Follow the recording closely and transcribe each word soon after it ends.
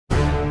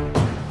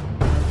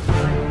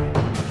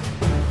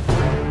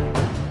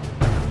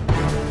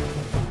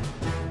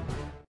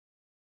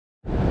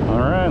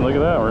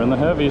we're in the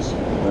heavies.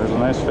 There's a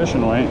nice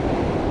fishing weight.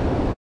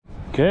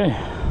 Okay,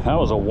 that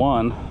was a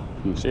 1.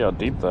 You can see how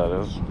deep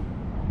that is.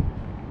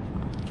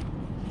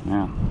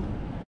 Yeah.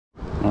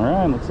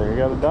 Alright, looks like I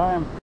got a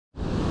dime.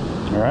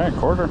 Alright,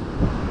 quarter.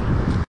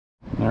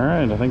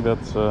 Alright, I think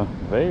that's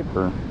vape,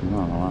 or I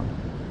don't know.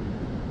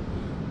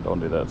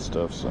 Don't do that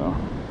stuff, so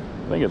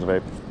I think it's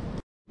vape.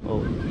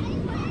 Holy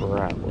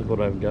crap, look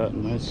what I've got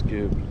in my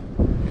scoop.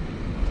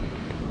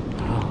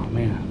 Oh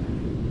man.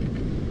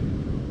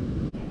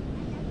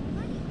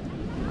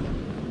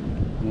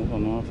 I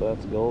don't know if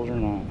that's gold or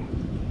not.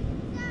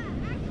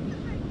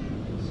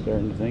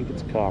 Starting to think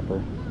it's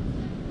copper.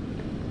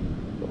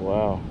 But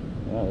wow,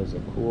 that is a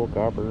cool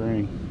copper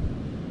ring.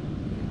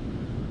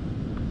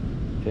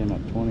 Came up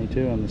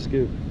 22 on the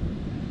scoop.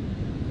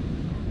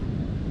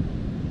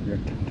 You're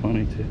at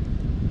 22.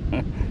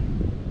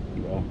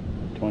 Wow,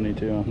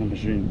 22 on the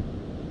machine.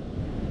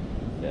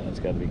 Yeah, that's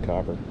got to be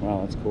copper.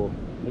 Wow, that's cool.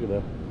 Look at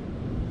that.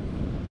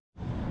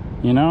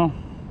 You know,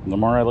 the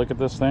more I look at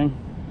this thing,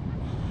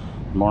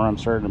 the more I'm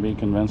starting to be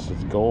convinced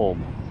it's gold.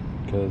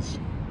 Because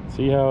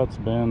see how it's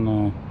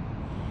been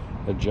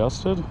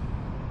adjusted?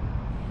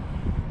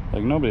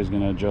 Like nobody's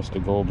going to adjust a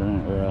gold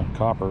ring or a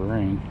copper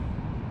ring.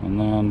 And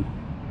then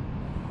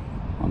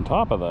on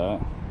top of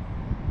that,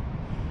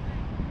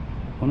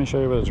 let me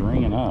show you what it's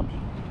ringing up.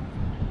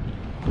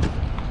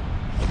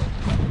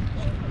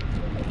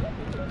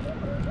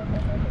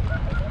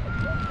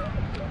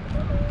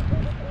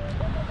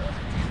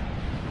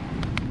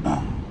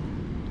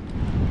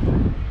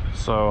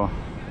 So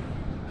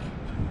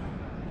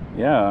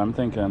yeah, I'm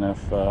thinking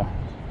if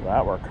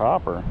that were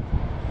copper,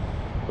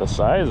 the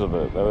size of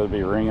it, that would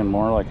be ringing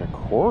more like a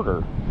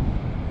quarter.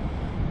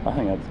 I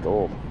think that's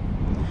gold.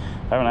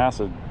 I have an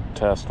acid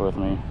test with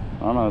me.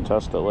 I'm going to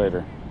test it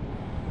later.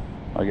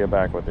 I'll get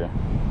back with you.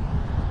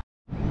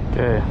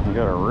 Okay, we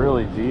got a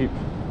really deep,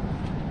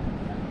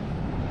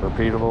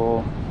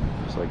 repeatable,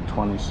 it's like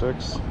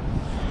 26. So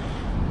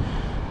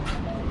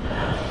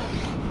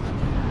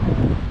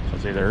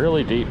it's either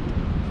really deep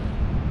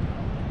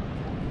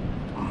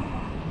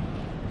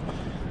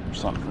or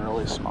something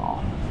really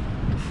small.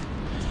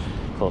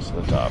 Close to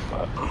the top,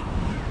 but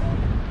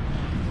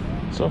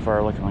so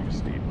far looking like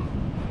it's deep.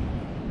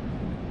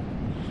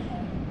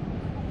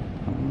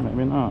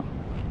 Maybe not.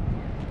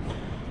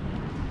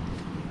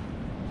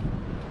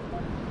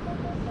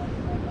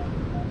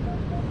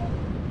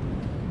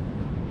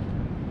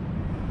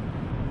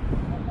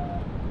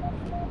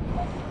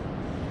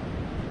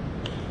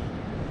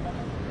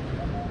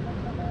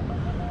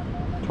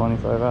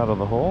 $25 out of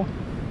the hole.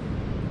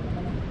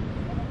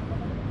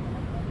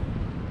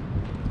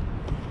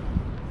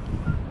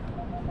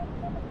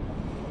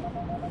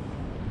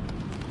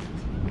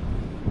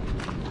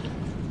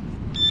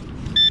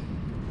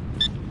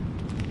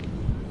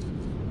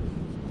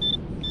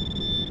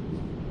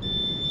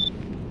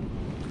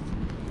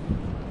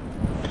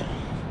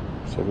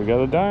 So we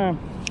got a dime.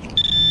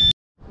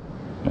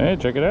 Hey,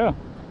 check it out.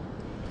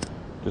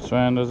 Just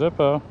found a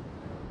Zippo.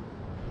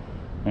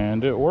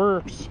 And it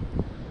works.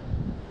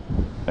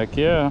 Heck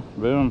yeah,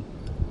 boom.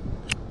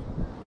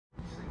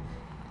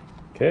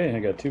 Okay, I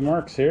got 2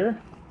 marks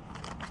here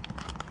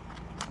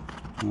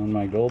on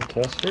my gold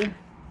tester.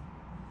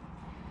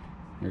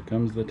 Here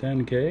comes the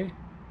 10K.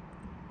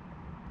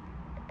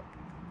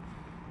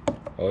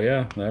 Oh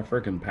yeah, that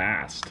frickin'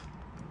 passed.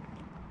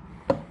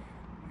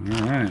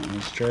 Alright,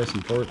 let's try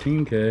some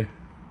 14K.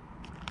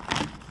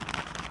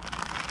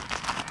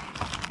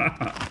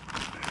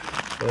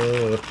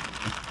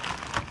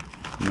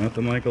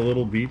 Nothing like a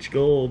little beach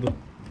gold.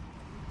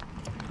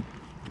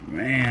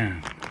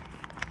 Man.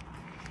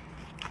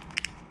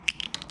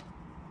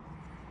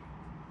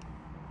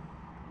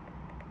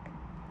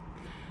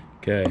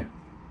 Okay,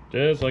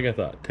 just like I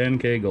thought,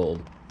 10K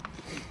gold.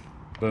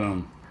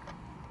 Boom.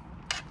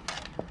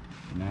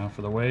 Now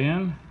for the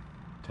weigh-in,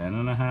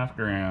 10.5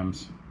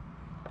 grams.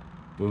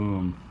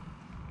 Boom.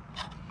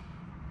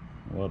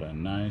 What a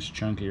nice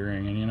chunky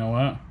ring. And you know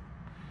what?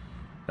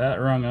 That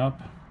rung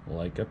up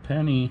like a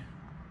penny.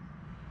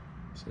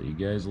 So you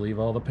guys leave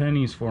all the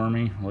pennies for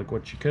me. Look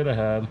what you could have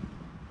had.